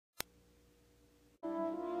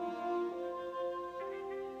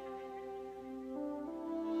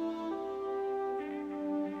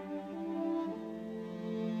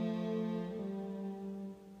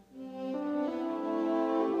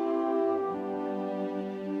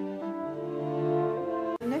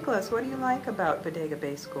Nicholas, what do you like about Bodega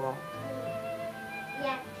Bay School? The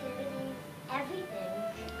activities, everything.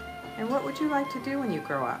 And what would you like to do when you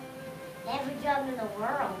grow up? Every job in the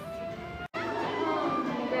world.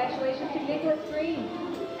 Congratulations to Nicholas Green.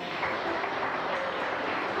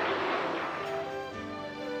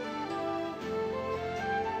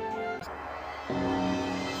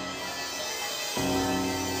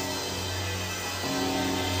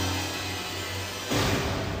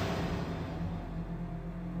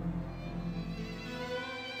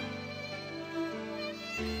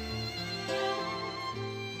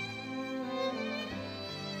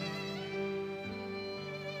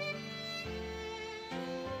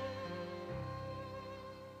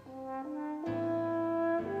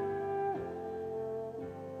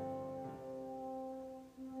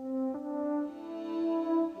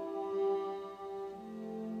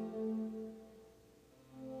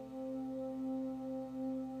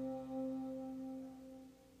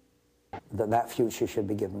 That future should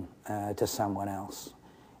be given to someone else.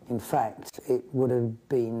 In fact, it would have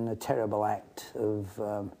been a terrible act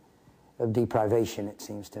of deprivation, it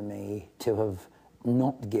seems to me, to have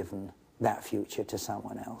not given that future to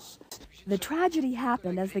someone else. The tragedy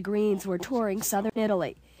happened as the Greens were touring southern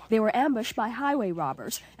Italy. They were ambushed by highway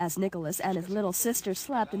robbers as Nicholas and his little sister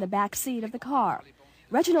slept in the back seat of the car.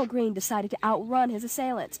 Reginald Green decided to outrun his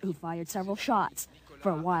assailants, who fired several shots. For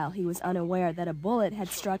a while, he was unaware that a bullet had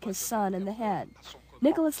struck his son in the head.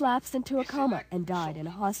 Nicholas lapsed into a coma and died in a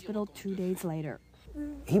hospital 2 days later.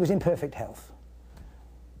 He was in perfect health,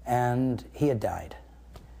 and he had died.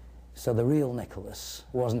 So the real Nicholas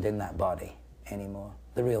wasn't in that body anymore.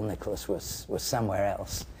 The real Nicholas was somewhere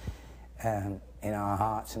else, in our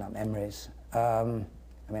hearts and our memories. I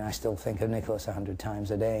mean, I still think of Nicholas 100 times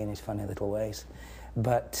a day in his funny little ways.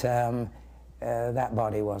 But that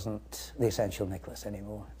body wasn't the essential Nicholas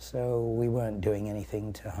anymore. So we weren't doing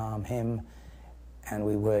anything to harm him, and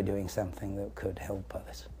we were doing something that could help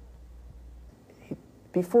others.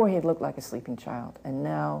 Before he had looked like a sleeping child, and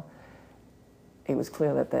now it was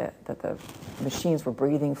clear that the machines were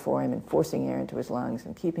breathing for him and forcing air into his lungs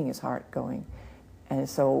and keeping his heart going. And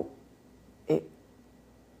so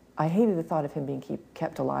I hated the thought of him being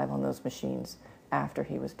kept alive on those machines after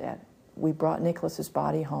he was dead. We brought Nicholas's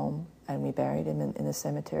body home and we buried him in the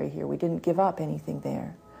cemetery here. We didn't give up anything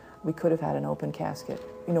there. We could have had an open casket.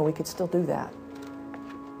 You know, we could still do that.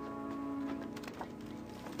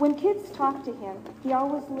 When kids talked to him, he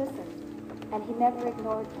always listened, and he never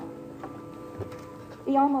ignored them.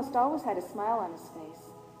 He almost always had a smile on his face.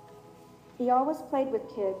 He always played with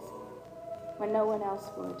kids when no one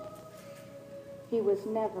else would. He was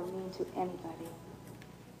never mean to anybody.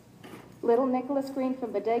 Little Nicholas Green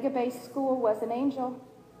from Bodega Bay School was an angel,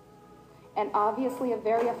 and obviously a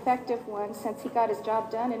very effective one since he got his job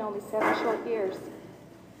done in only 7 short years.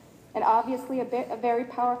 And obviously a very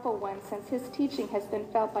powerful one since his teaching has been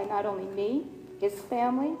felt by not only me, his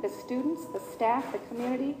family, the students, the staff, the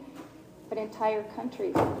community, but entire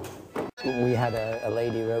countries. We had a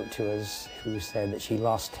lady wrote to us who said that she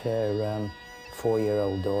lost her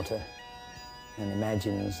 4-year-old daughter and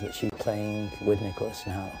imagines that she's playing with Nicholas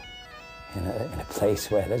now in a place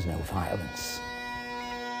where there's no violence.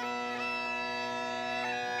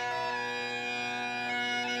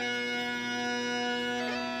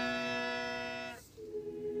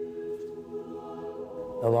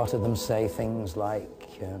 A lot of them say things like,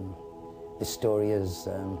 this story has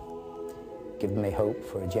given me hope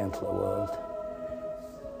for a gentler world,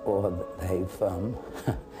 or that they've,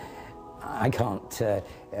 I can't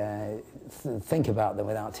think about them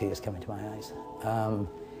without tears coming to my eyes.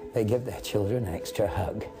 They give their children an extra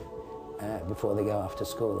hug before they go off to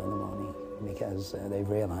school in the morning because they've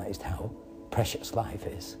realized how precious life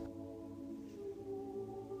is.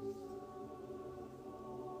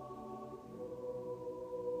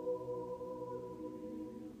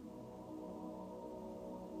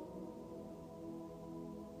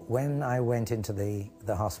 When I went into the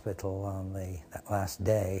hospital on that last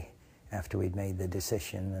day after we'd made the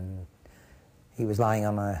decision, and he was lying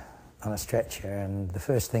on a stretcher, and the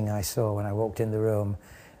first thing I saw when I walked in the room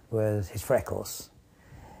was his freckles.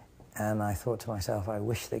 And I thought to myself, I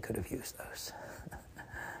wish they could have used those.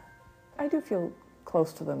 I do feel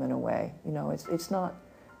close to them in a way. You know,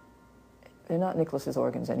 they're not Nicholas's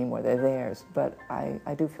organs anymore, they're theirs, but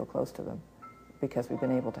I do feel close to them because we've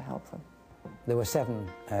been able to help them. There were 7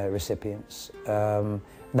 recipients.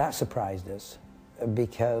 That surprised us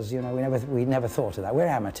because, you know, we never thought of that. We're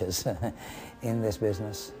amateurs in this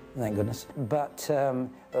business, thank goodness. But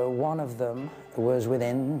one of them was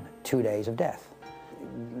within 2 days of death.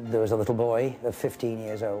 There was a little boy of 15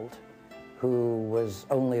 years old who was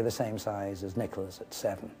only the same size as Nicholas at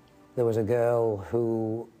 7. There was a girl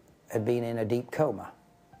who had been in a deep coma,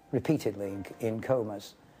 repeatedly in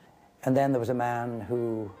comas. And then there was a man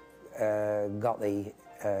who got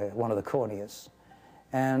one of the corneas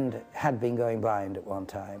and had been going blind at one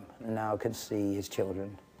time and now can see his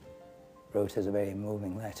children. Wrote us a very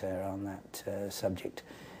moving letter on that subject.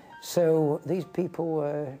 So these people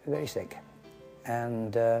were very sick.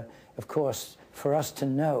 And of course, for us to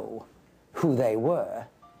know who they were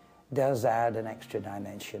does add an extra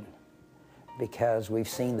dimension, because we've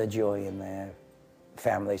seen the joy in their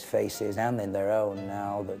families' faces and in their own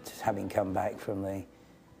now, that having come back from the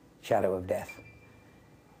shadow of death.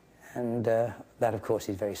 And that, of course,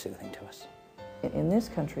 is very soothing to us. In this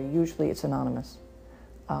country, usually it's anonymous.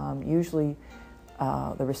 Usually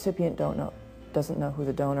the recipient doesn't know who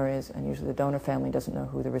the donor is, and usually the donor family doesn't know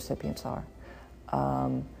who the recipients are.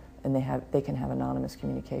 And they can have anonymous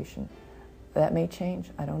communication. That may change,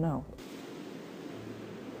 I don't know.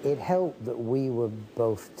 It helped that we were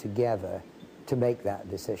both together to make that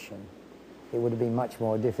decision. It would have been much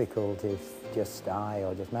more difficult if just I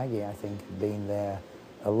or just Maggie, I think, had been there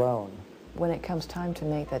alone. When it comes time to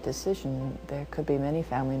make that decision, there could be many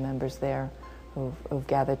family members there who've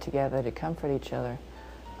gathered together to comfort each other.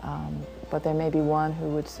 But there may be one who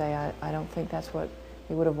would say, I don't think that's what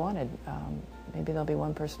he would have wanted. Maybe there'll be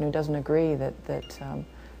one person who doesn't agree that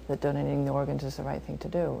donating the organs is the right thing to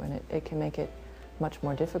do, and it can make it much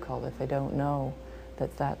more difficult if they don't know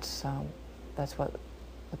that that's what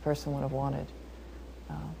the person would have wanted.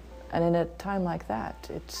 And in a time like that,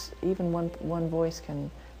 it's even one voice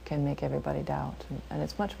can make everybody doubt, and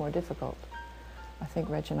it's much more difficult. I think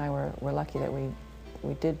Reg and I were lucky that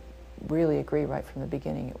we did really agree right from the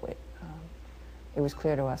beginning. It was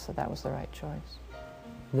clear to us that was the right choice.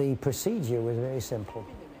 The procedure was very simple.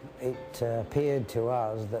 It appeared to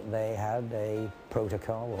us that they had a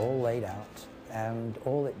protocol all laid out, and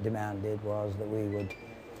all it demanded was that we would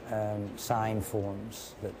sign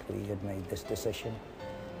forms that we had made this decision.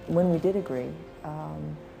 When we did agree,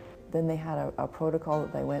 then they had a protocol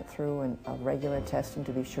that they went through, and a regular testing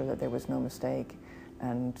to be sure that there was no mistake,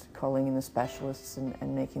 and calling in the specialists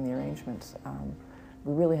and making the arrangements.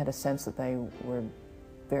 We really had a sense that they were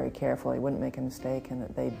very careful, they wouldn't make a mistake, and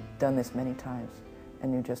that they'd done this many times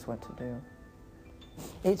and knew just what to do.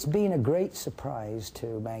 It's been a great surprise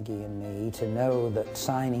to Maggie and me to know that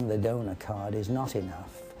signing the donor card is not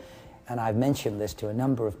enough. And I've mentioned this to a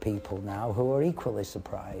number of people now who are equally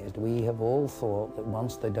surprised. We have all thought that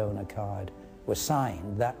once the donor card was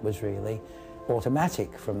signed, that was really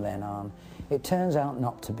automatic from then on. It turns out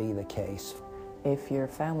not to be the case. If your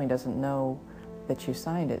family doesn't know that you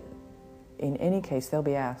signed it, in any case, they'll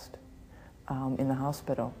be asked in the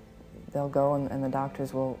hospital. They'll go and the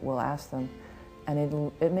doctors will ask them.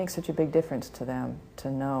 And it makes such a big difference to them to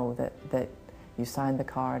know that you signed the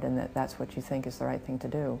card and that that's what you think is the right thing to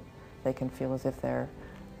do. They can feel as if they're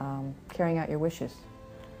carrying out your wishes.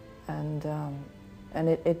 And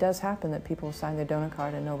it does happen that people sign their donor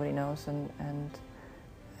card and nobody knows, and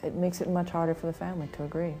it makes it much harder for the family to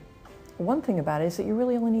agree. One thing about it is that you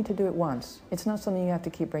really only need to do it once. It's not something you have to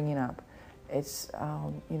keep bringing up. It's,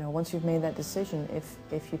 you know, once you've made that decision,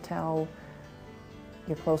 if you tell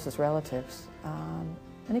your closest relatives,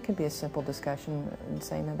 and it can be a simple discussion and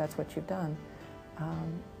saying that that's what you've done,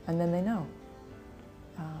 and then they know.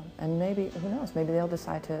 And maybe, who knows, maybe they'll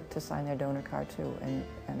decide to sign their donor card too, and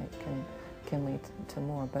it can lead to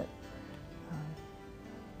more, but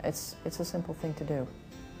it's a simple thing to do.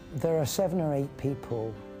 There are 7 or 8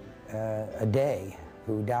 people a day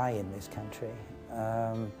who die in this country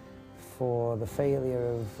for the failure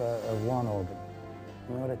of one organ.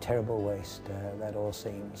 What a terrible waste that all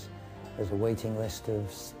seems. There's a waiting list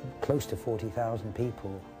of close to 40,000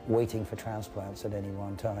 people waiting for transplants at any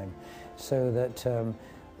one time. So that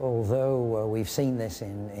although we've seen this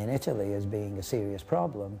in Italy as being a serious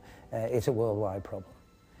problem, it's a worldwide problem.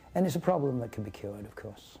 And it's a problem that can be cured, of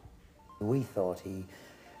course. We thought he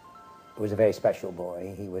was a very special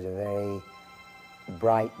boy. He was a very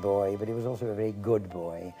bright boy, but he was also a very good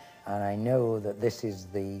boy. And I know that this is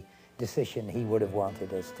the decision he would have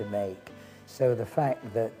wanted us to make. So the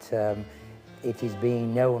fact that it is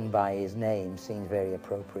being known by his name seems very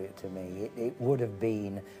appropriate to me. It would have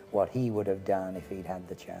been what he would have done if he'd had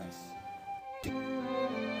the chance.